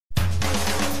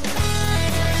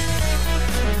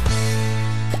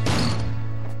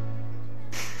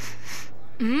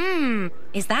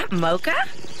Is that Mocha?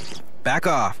 Back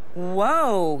off.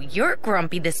 Whoa, you're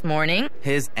grumpy this morning.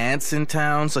 His aunt's in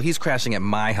town, so he's crashing at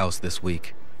my house this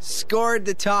week. Scored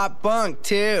the top bunk,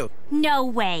 too. No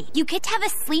way. You get to have a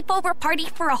sleepover party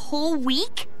for a whole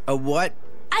week? A what?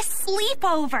 A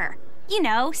sleepover. You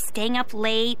know, staying up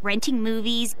late, renting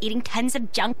movies, eating tons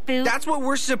of junk food. That's what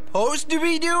we're supposed to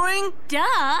be doing?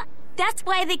 Duh. That's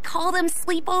why they call them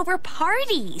sleepover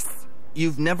parties.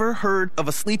 You've never heard of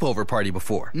a sleepover party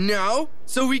before? No?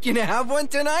 So we can have one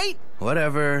tonight?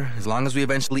 Whatever, as long as we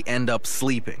eventually end up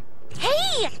sleeping.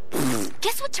 Hey!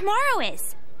 Guess what tomorrow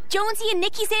is? Jonesy and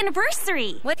Nikki's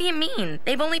anniversary. What do you mean?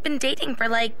 They've only been dating for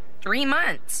like 3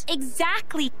 months.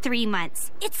 Exactly 3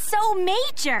 months. It's so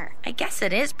major. I guess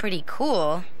it is pretty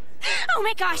cool. Oh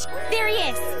my gosh, there he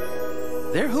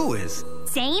is. There who is?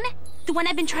 Zane? The one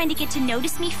I've been trying to get to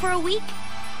notice me for a week?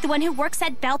 The one who works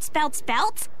at Belts, Belts,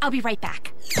 Belts? I'll be right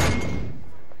back.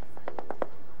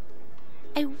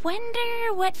 I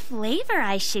wonder what flavor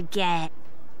I should get.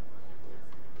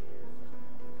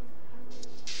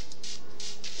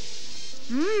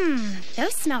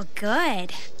 Those smell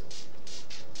good.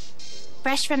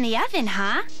 Fresh from the oven,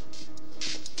 huh?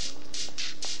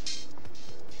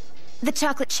 The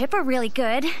chocolate chip are really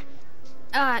good.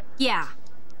 Yeah.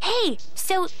 Hey,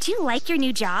 so do you like your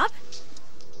new job?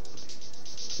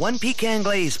 1 pecan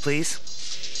glaze, please.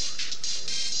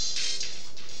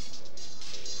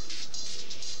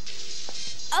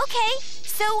 Okay,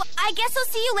 so I guess I'll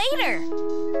see you later.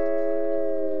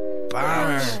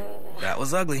 Bummer. That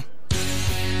was ugly.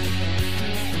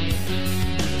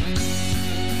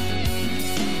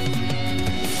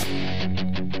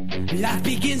 Life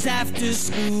begins after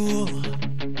school.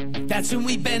 That's when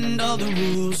we bend all the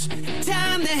rules.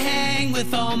 Time to hang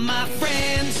with all my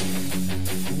friends.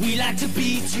 We like to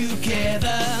be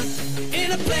together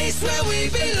in a place where we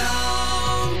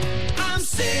belong. I'm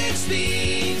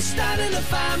 16, starting to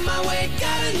find my way.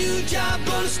 Got a new job,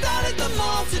 gonna start at the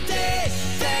mall today.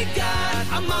 Thank God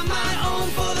I'm on my own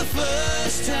for the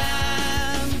first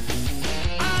time.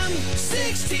 I'm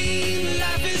 16,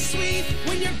 life is sweet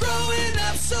when you're growing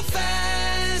up so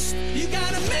fast. You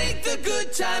gotta make the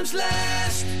good times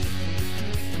last.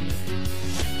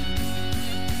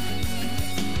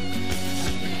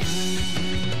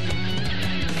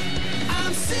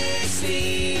 I'm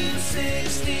 16.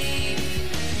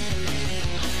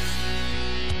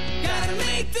 Gotta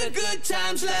make the good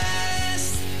times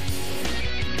last.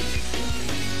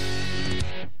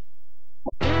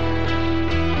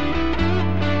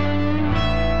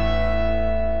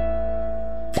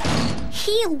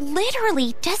 He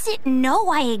literally doesn't know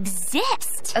I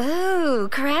exist. Oh,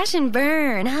 crash and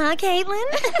burn, huh, Caitlin?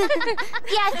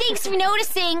 Yeah, thanks for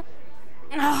noticing.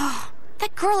 Oh,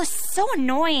 that girl is so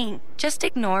annoying. Just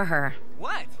ignore her.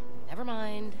 What? Never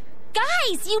mind.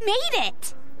 Guys, you made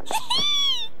it.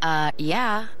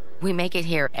 Yeah. We make it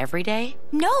here every day?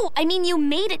 No, I mean you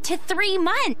made it to 3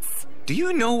 months. Do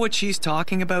you know what she's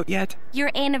talking about yet?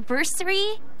 Your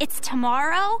anniversary? It's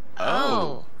tomorrow?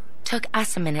 Oh. Took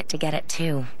us a minute to get it,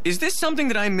 too. Is this something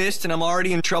that I missed and I'm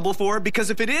already in trouble for? Because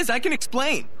if it is, I can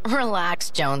explain. Relax,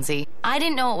 Jonesy. I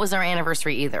didn't know it was our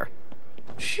anniversary either.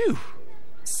 Phew.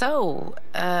 So,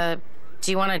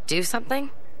 do you want to do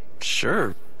something?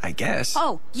 Sure, I guess.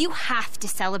 Oh, you have to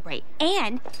celebrate.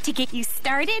 And to get you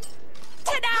started,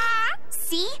 ta-da!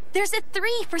 See? There's a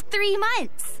 3 for 3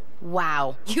 months.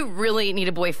 Wow, you really need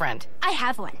a boyfriend. I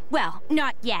have one. Well,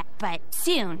 not yet, but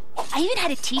soon. I even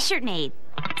had a t-shirt made.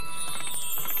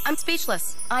 I'm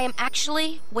speechless. I am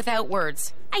actually without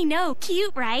words. I know,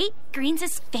 cute, right? Green's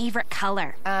his favorite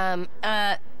color.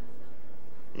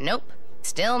 Nope.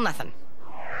 Still nothing.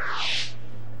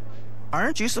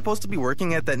 Aren't you supposed to be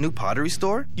working at that new pottery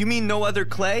store? You mean no other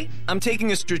clay? I'm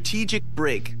taking a strategic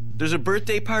break. There's a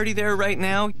birthday party there right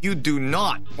now. You do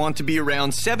not want to be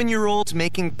around 7-year-olds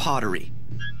making pottery.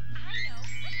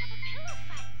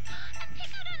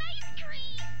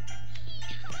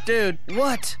 Dude,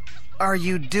 what are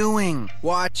you doing?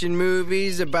 Watching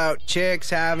movies about chicks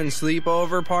having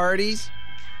sleepover parties?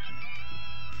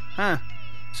 Huh.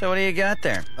 So what do you got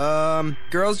there?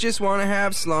 Girls just want to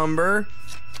have slumber,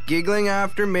 giggling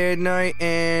after midnight,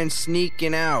 and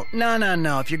sneaking out.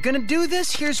 No. If you're gonna do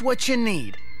this, here's what you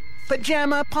need.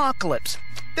 Pajama apocalypse.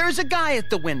 There's a guy at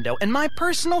the window, and my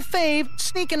personal fave,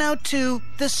 sneaking out to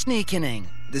the sneakening.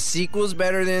 The sequel's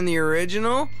better than the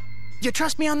original? You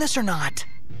trust me on this or not?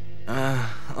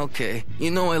 Okay.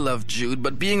 You know I love Jude,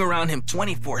 but being around him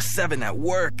 24/7 at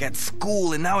work, at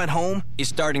school, and now at home is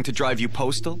starting to drive you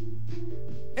postal?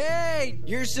 Hey,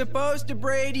 you're supposed to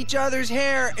braid each other's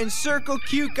hair and circle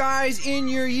cute guys in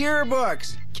your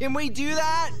yearbooks. Can we do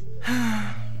that?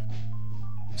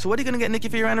 So what are you gonna get Nikki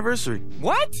for your anniversary?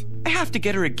 What? I have to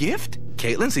get her a gift?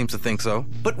 Caitlin seems to think so.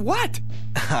 But what?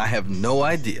 I have no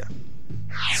idea.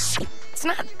 It's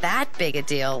not that big a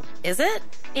deal, is it?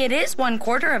 It is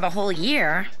 1/4 of a whole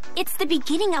year. It's the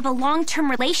beginning of a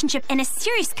long-term relationship and a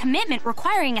serious commitment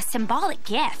requiring a symbolic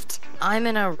gift. I'm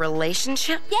in a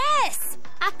relationship? Yes!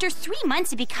 After 3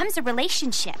 months, it becomes a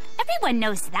relationship. Everyone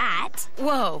knows that.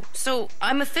 Whoa, so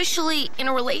I'm officially in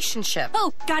a relationship.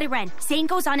 Oh, gotta run. Zane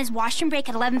goes on his washroom break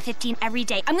at 11:15 every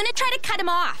day. I'm gonna try to cut him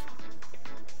off.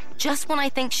 Just when I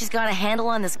think she's got a handle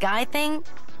on this guy thing,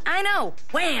 I know.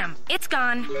 Wham! It's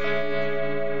gone.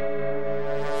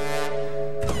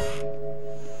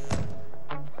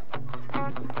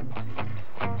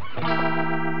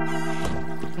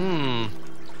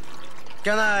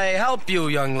 Can I help you,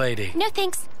 young lady? No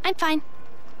thanks. I'm fine.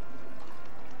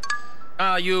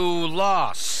 Are you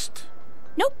lost?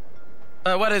 Nope.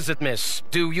 What is it, miss?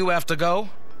 Do you have to go?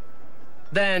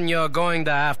 Then you're going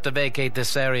to have to vacate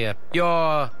this area.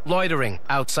 You're loitering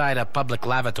outside a public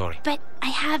lavatory. But I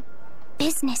have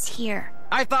business here.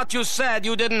 I thought you said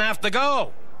you didn't have to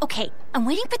go. Okay, I'm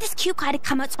waiting for this cute guy to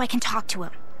come out so I can talk to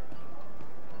him.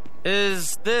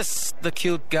 Is this the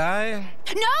cute guy?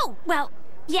 No! Well,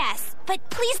 yes, but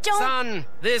please don't... Son,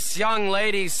 this young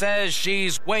lady says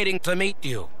she's waiting to meet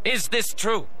you. Is this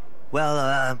true?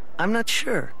 Well, I'm not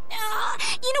sure.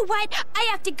 You know what? I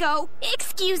have to go.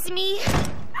 Excuse me.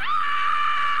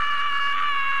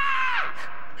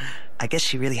 I guess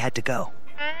she really had to go.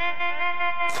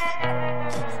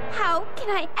 How can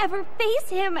I ever face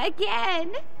him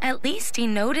again? At least he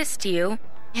noticed you.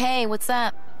 Hey, what's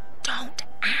up? Don't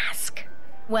ask.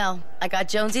 Well, I got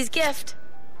Jonesy's gift.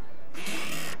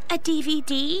 A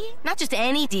DVD? Not just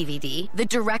any DVD. The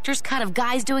director's cut of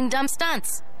guys doing dumb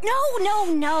stunts.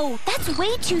 No. That's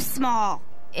way too small.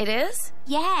 It is?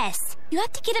 Yes. You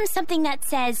have to get him something that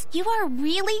says, you are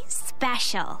really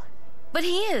special. But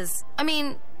he is. I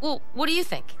mean, well, what do you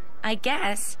think? I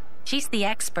guess. She's the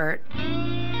expert.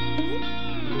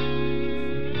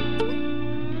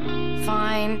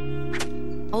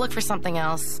 Fine. I'll look for something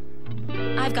else.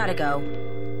 I've got to go.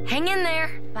 Hang in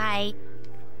there. Bye.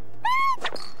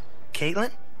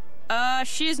 Caitlin?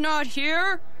 She's not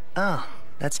here? Oh,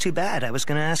 that's too bad. I was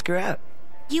gonna ask her out.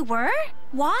 You were?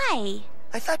 Why?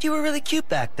 I thought you were really cute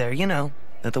back there, you know,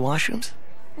 at the washrooms.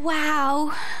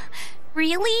 Wow.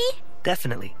 Really?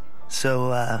 Definitely.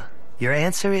 So, your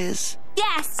answer is?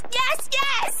 Yes!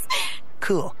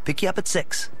 Cool. Pick you up at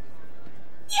 6.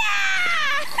 Yeah!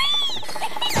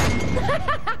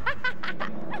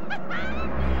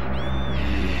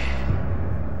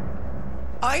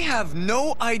 I have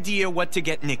no idea what to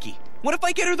get Nikki. What if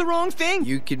I get her the wrong thing?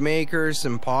 You could make her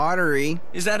some pottery.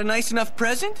 Is that a nice enough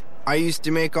present? I used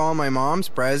to make all my mom's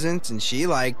presents, and she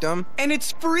liked them. And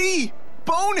it's free!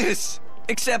 Bonus!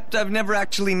 Except I've never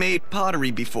actually made pottery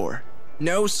before.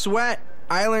 No sweat.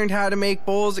 I learned how to make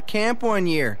bowls at camp one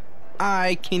year.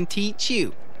 I can teach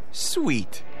you.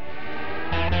 Sweet.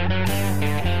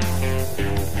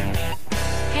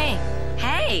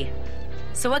 Hey.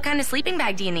 So what kind of sleeping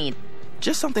bag do you need?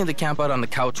 Just something to camp out on the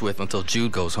couch with until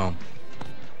Jude goes home.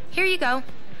 Here you go.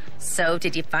 So,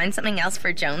 did you find something else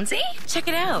for Jonesy? Check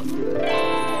it out.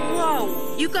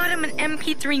 Whoa, you got him an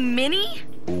MP3 Mini?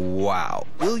 Wow.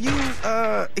 Will you,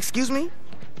 excuse me?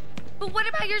 But what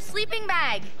about your sleeping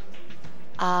bag?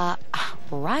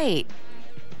 Right.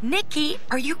 Nikki,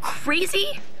 are you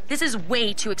crazy? This is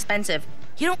way too expensive.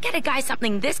 You don't get a guy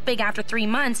something this big after 3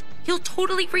 months. You'll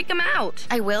totally freak him out.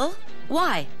 I will?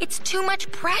 Why? It's too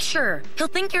much pressure. He'll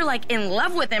think you're like in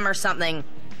love with him or something.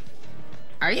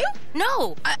 Are you?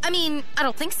 No, I mean, I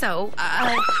don't think so.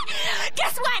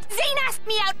 Guess what? Zane asked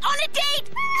me out on a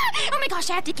date! Oh my gosh,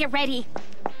 I have to get ready.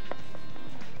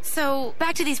 So,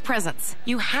 back to these presents.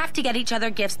 You have to get each other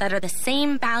gifts that are the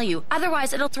same value.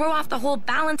 Otherwise, it'll throw off the whole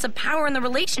balance of power in the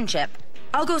relationship.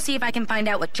 I'll go see if I can find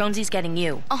out what Jonesy's getting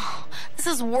you. Oh, this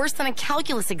is worse than a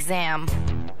calculus exam.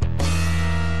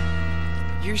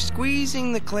 You're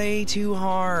squeezing the clay too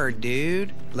hard,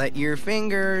 dude. Let your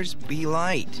fingers be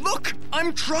light. Look!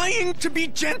 I'm trying to be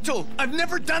gentle! I've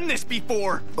never done this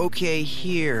before! Okay,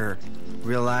 here.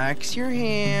 Relax your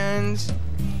hands.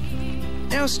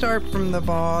 Now start from the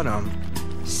bottom.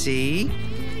 See?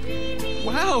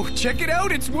 Wow, check it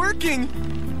out, it's working!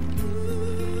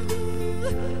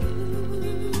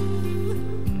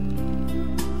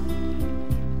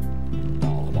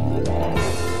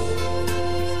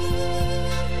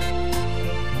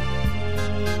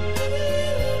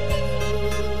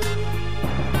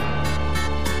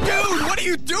 Dude, what are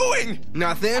you doing?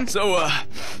 Nothing. So,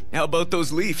 how about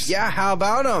those leaves? Yeah, how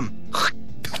about them?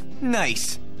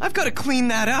 Nice. I've got to clean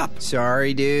that up.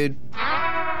 Sorry, dude.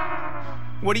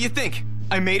 What do you think?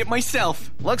 I made it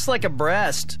myself. Looks like a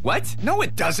breast. What? No,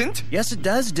 it doesn't. Yes, it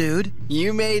does, dude.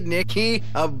 You made Nikki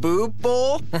a boob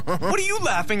bowl? What are you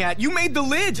laughing at? You made the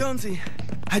lid. Jonesy,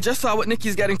 I just saw what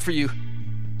Nikki's getting for you.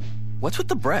 What's with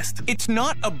the breast? It's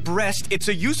not a breast. It's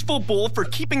a useful bowl for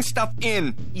keeping stuff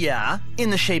in. Yeah, in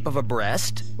the shape of a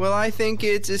breast. Well, I think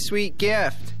it's a sweet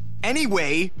gift.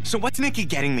 Anyway, so what's Nikki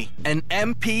getting me? An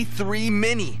MP3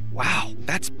 Mini. Wow,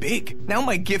 that's big. Now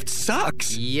my gift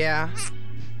sucks. Yeah.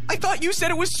 I thought you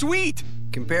said it was sweet.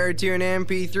 Compared to an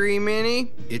MP3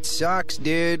 Mini, it sucks,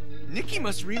 dude. Nikki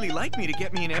must really like me to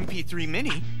get me an MP3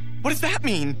 Mini. What does that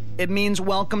mean? It means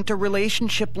welcome to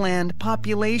relationship land,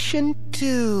 population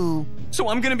 2. So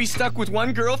I'm gonna be stuck with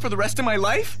one girl for the rest of my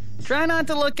life? Try not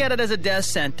to look at it as a death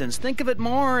sentence. Think of it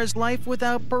more as life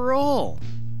without parole.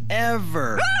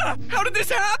 Ever. Ah! How did this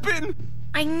happen?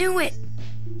 I knew it.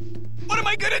 What am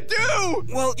I gonna do?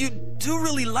 Well, you do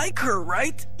really like her,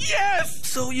 right? Yes!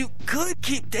 So you could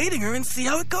keep dating her and see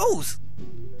how it goes.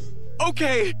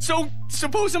 Okay, so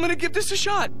suppose I'm gonna give this a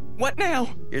shot. What now?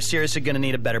 You're seriously gonna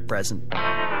need a better present.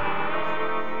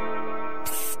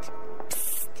 Psst,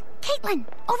 psst. Caitlin,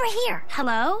 over here.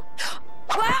 Hello?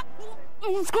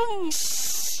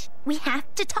 Shh. We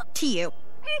have to talk to you.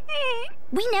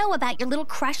 We know about your little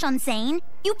crush on Zane.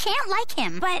 You can't like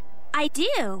him. But I do.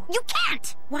 You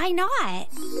can't. Why not?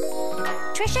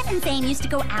 Trisha and Zane used to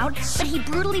go out, but he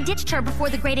brutally ditched her before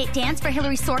the grade 8 dance for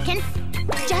Hillary Sorkin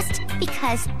just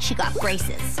because she got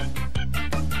braces.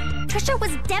 Trisha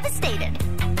was devastated.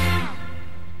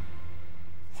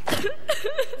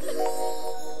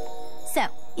 So,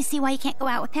 you see why you can't go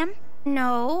out with him?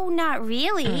 No, not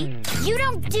really. You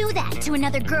don't do that to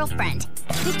another girlfriend.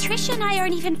 But Trisha and I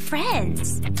aren't even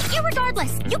friends.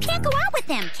 Irregardless, you can't go out with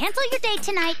him. Cancel your date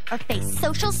tonight or face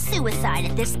social suicide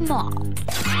at this mall.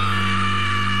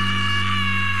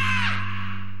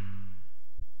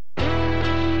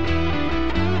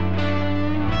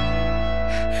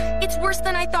 It's worse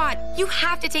than I thought. You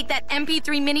have to take that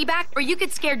MP3 Mini back or you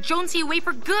could scare Jonesy away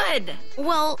for good.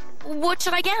 Well, what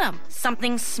should I get him?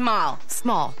 Something small.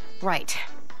 Small. Right.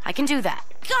 I can do that.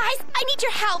 Guys, I need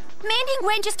your help. Mandy and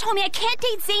Gwen just told me I can't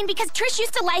date Zane because Trish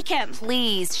used to like him.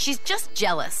 Please, she's just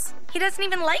jealous. He doesn't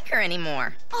even like her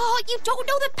anymore. Oh, you don't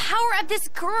know the power of this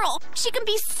girl. She can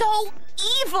be so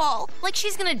evil. Like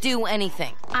she's gonna do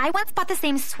anything. I once bought the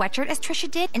same sweatshirt as Trisha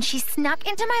did, and she snuck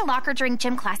into my locker during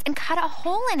gym class and cut a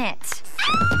hole in it.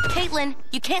 Caitlin,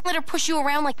 you can't let her push you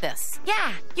around like this.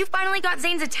 Yeah, you finally got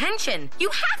Zane's attention. You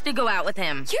have to go out with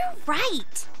him. You're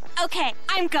right. Okay,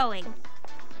 I'm going.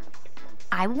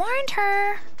 I warned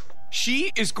her.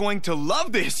 She is going to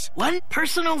love this. One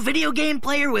personal video game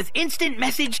player with instant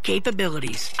message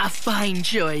capabilities. A fine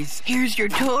choice. Here's your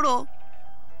total.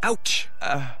 Ouch.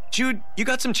 Jude, you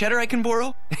got some cheddar I can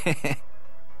borrow?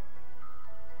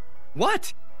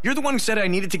 What? You're the one who said I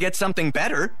needed to get something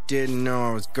better. Didn't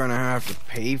know I was gonna have to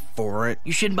pay for it.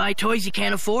 You shouldn't buy toys you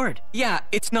can't afford. Yeah,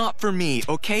 it's not for me,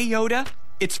 okay, Yoda?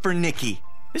 It's for Nikki.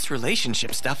 This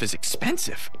relationship stuff is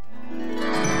expensive.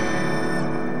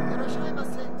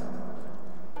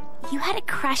 You had a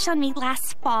crush on me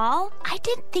last fall? I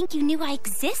didn't think you knew I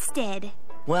existed.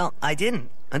 Well, I didn't,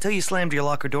 until you slammed your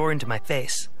locker door into my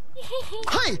face.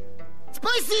 Hi!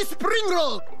 Spicy spring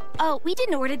roll! Oh, we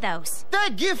didn't order those.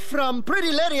 That gift from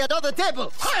Pretty Lady at the other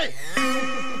table. Hi!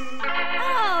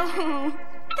 Oh,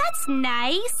 that's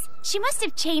nice. She must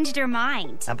have changed her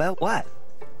mind. About what?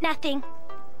 Nothing.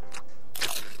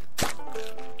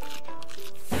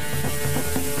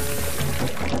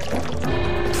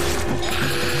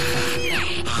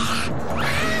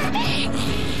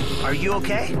 Are you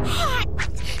okay?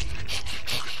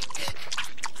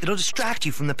 It'll distract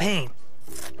you from the pain.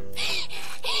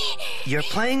 You're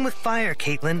playing with fire,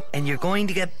 Caitlin, and you're going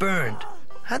to get burned.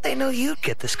 How'd they know you'd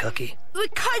get this cookie?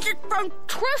 Because it's from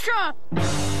Trisha!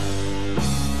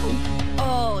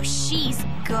 Oh, she's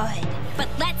good. But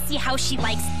let's see how she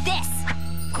likes this.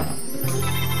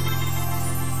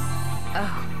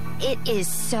 Oh, it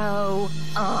is so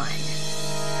on.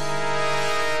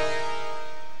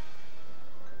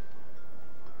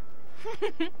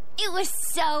 It was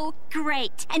so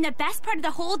great. And the best part of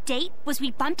the whole date was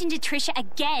we bumped into Trisha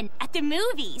again at the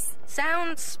movies.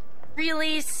 Sounds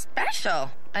really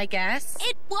special, I guess.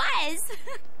 It was.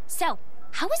 So,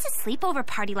 how was the sleepover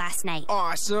party last night?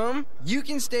 Awesome. You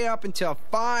can stay up until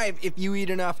 5 if you eat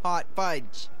enough hot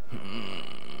fudge.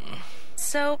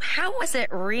 So, how was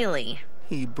it really?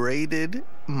 He braided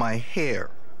my hair.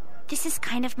 This is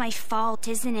kind of my fault,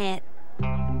 isn't it?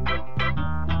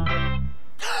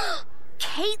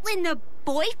 Caitlin, the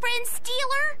boyfriend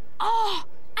stealer? Oh,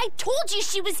 I told you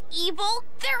she was evil.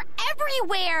 They're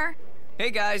everywhere. Hey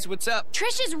guys, what's up?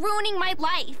 Trish is ruining my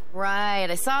life. Right,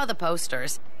 I saw the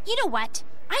posters. You know what?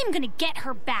 I'm gonna get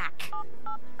her back.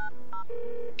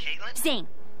 Caitlin? Zane,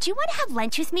 do you want to have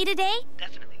lunch with me today?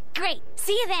 Definitely. Great.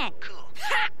 See you then. Cool.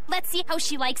 Ha! Let's see how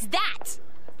she likes that.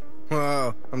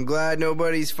 Well, I'm glad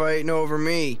nobody's fighting over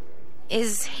me.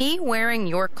 Is he wearing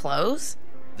your clothes?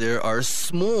 There are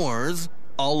s'mores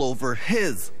all over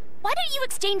his. Why don't you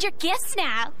exchange your gifts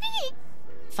now?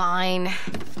 Fine.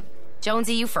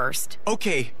 Jonesy, you first.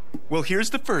 Okay, well,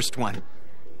 here's the first one.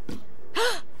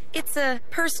 It's a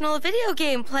personal video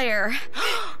game player.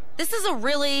 This is a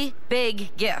really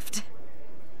big gift.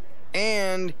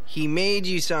 And he made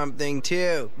you something,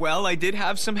 too. Well, I did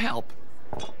have some help.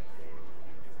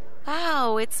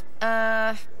 Wow, it's,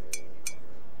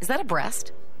 is that a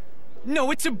breast? No,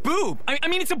 it's a boob. I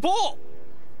mean, it's a bull.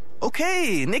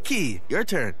 Okay, Nikki, your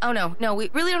turn. Oh, no,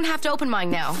 we really don't have to open mine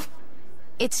now.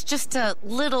 It's just a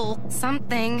little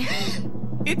something.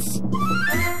 It's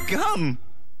gum.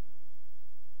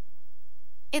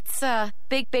 It's a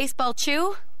big baseball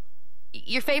chew.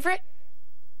 Your favorite?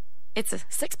 It's a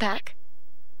 6-pack.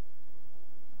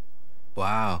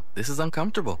 Wow, this is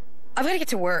uncomfortable. I've got to get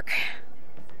to work.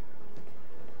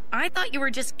 I thought you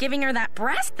were just giving her that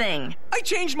breast thing. I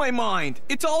changed my mind.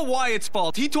 It's all Wyatt's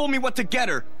fault. He told me what to get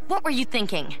her. What were you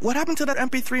thinking? What happened to that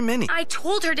MP3 Mini? I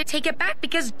told her to take it back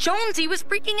because Jonesy was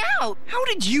freaking out. How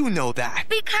did you know that?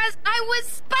 Because I was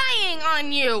spying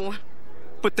on you.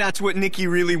 But that's what Nikki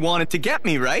really wanted to get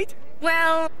me, right?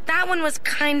 Well, that one was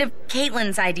kind of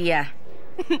Caitlin's idea.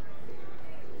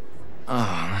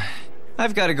 Oh,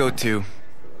 I've got to go too.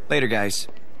 Later, guys.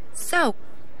 So,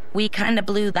 we kind of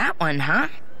blew that one, huh?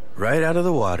 Right out of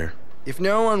the water. If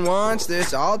no one wants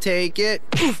this, I'll take it.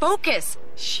 Focus.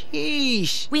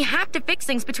 Sheesh. We have to fix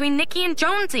things between Nikki and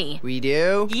Jonesy. We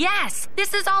do? Yes,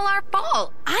 this is all our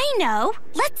fault. I know.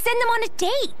 Let's send them on a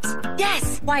date.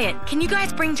 Yes. Wyatt, can you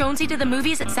guys bring Jonesy to the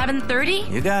movies at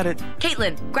 7:30? You got it.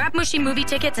 Caitlin, grab Mushy movie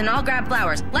tickets and I'll grab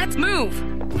flowers. Let's move.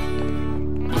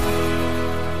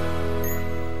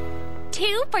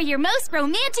 2 for your most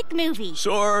romantic movie.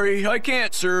 Sorry, I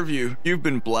can't serve you. You've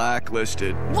been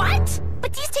blacklisted. What?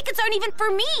 But these tickets aren't even for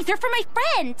me. They're for my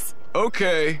friends.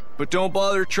 Okay, but don't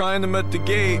bother trying them at the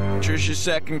gate. Trisha's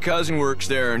second cousin works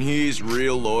there, and he's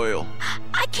real loyal.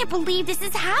 I can't believe this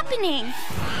is happening.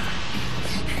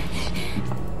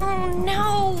 Oh,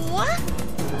 no.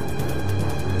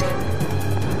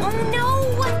 Oh, no.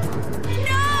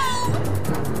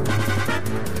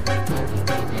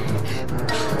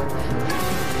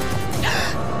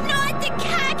 Not the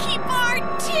khaki bar,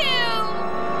 too.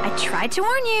 I tried to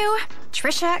warn you.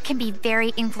 Trisha can be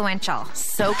very influential.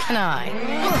 So can I.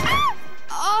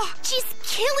 Oh, she's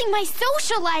killing my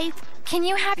social life. Can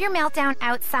you have your meltdown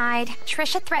outside?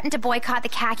 Trisha threatened to boycott the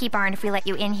khaki barn if we let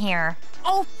you in here.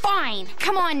 Oh, fine.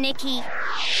 Come on, Nikki.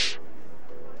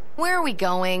 Where are we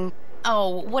going?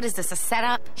 Oh, what is this, a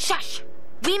setup? Shush.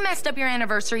 We messed up your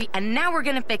anniversary, and now we're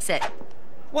gonna fix it.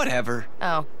 Whatever.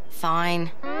 Oh,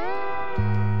 fine.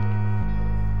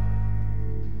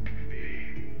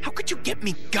 How could you get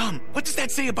me gum? What does that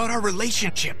say about our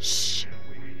relationship? Shh.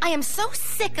 I am so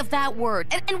sick of that word.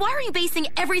 And why are you basing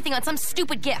everything on some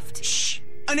stupid gift? Shh.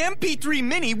 An MP3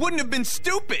 Mini wouldn't have been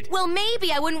stupid. Well,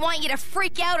 maybe I wouldn't want you to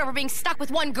freak out over being stuck with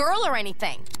one girl or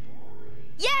anything.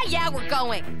 Yeah, we're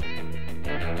going.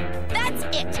 That's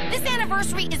it. This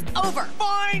anniversary is over.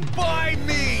 Fine by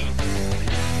me.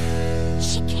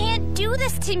 She can't do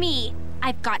this to me.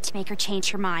 I've got to make her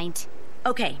change her mind.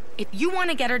 Okay, if you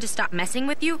want to get her to stop messing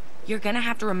with you, you're gonna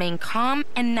have to remain calm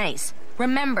and nice.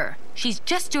 Remember, she's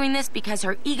just doing this because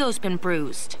her ego's been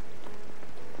bruised.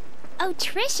 Oh,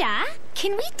 Trisha,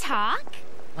 can we talk?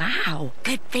 Wow,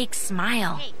 good fake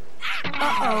smile. Hey.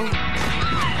 Uh-oh.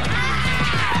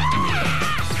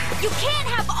 You can't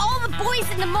have all the boys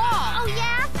in the mall. Oh,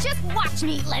 yeah? Just watch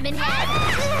me, Lemonhead.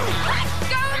 Let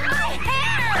go of my hair!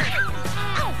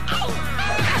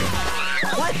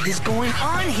 What is going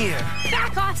on here?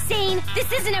 Back off, Zane.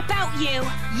 This isn't about you.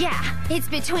 Yeah, it's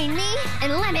between me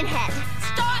and Lemonhead.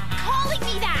 Stop calling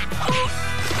me that!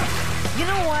 You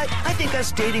know what? I think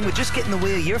us dating would just get in the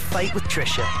way of your fight with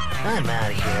Trisha. I'm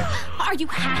out of here. Are you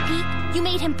happy? You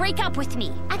made him break up with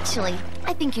me. Actually,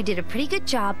 I think you did a pretty good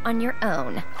job on your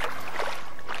own.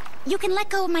 You can let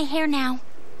go of my hair now.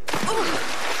 Ooh.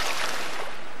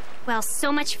 Well,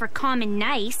 so much for calm and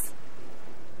nice.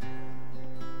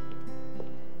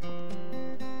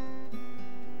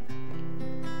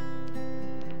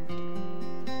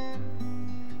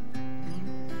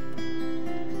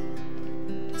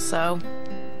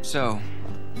 So,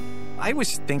 I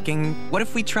was thinking, what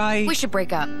if we try... We should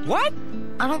break up. What?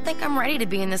 I don't think I'm ready to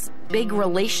be in this big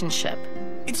relationship.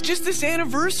 It's just this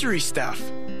anniversary stuff.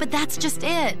 But that's just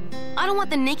it. I don't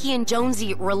want the Nikki and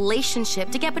Jonesy relationship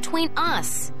to get between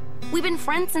us. We've been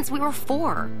friends since we were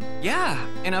 4. Yeah,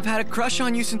 and I've had a crush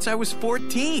on you since I was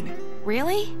 14.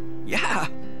 Really? Yeah.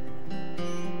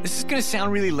 This is gonna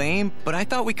sound really lame, but I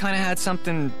thought we kind of had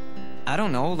something, I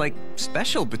don't know, like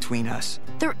special between us.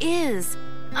 There is.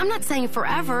 I'm not saying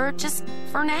forever, just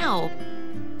for now.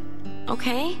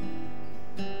 Okay?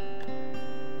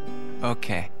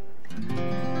 Okay.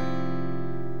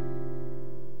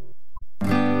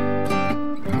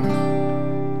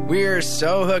 We're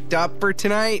so hooked up for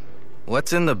tonight.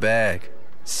 What's in the bag?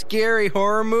 Scary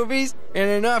horror movies and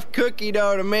enough cookie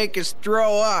dough to make us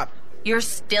throw up. You're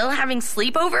still having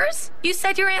sleepovers? You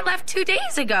said your aunt left 2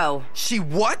 days ago. She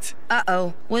what?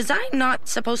 Uh-oh. Was I not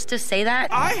supposed to say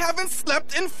that? I haven't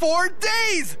slept in 4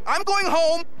 days! I'm going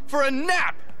home for a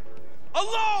nap!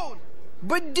 Alone!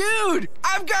 But dude,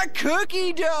 I've got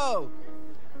cookie dough!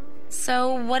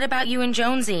 So what about you and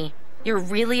Jonesy? You're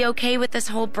really okay with this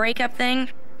whole breakup thing?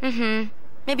 Mm-hmm.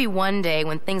 Maybe one day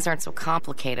when things aren't so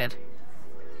complicated.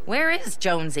 Where is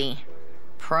Jonesy?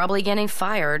 Probably getting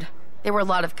fired. There were a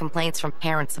lot of complaints from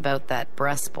parents about that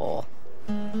breast bowl.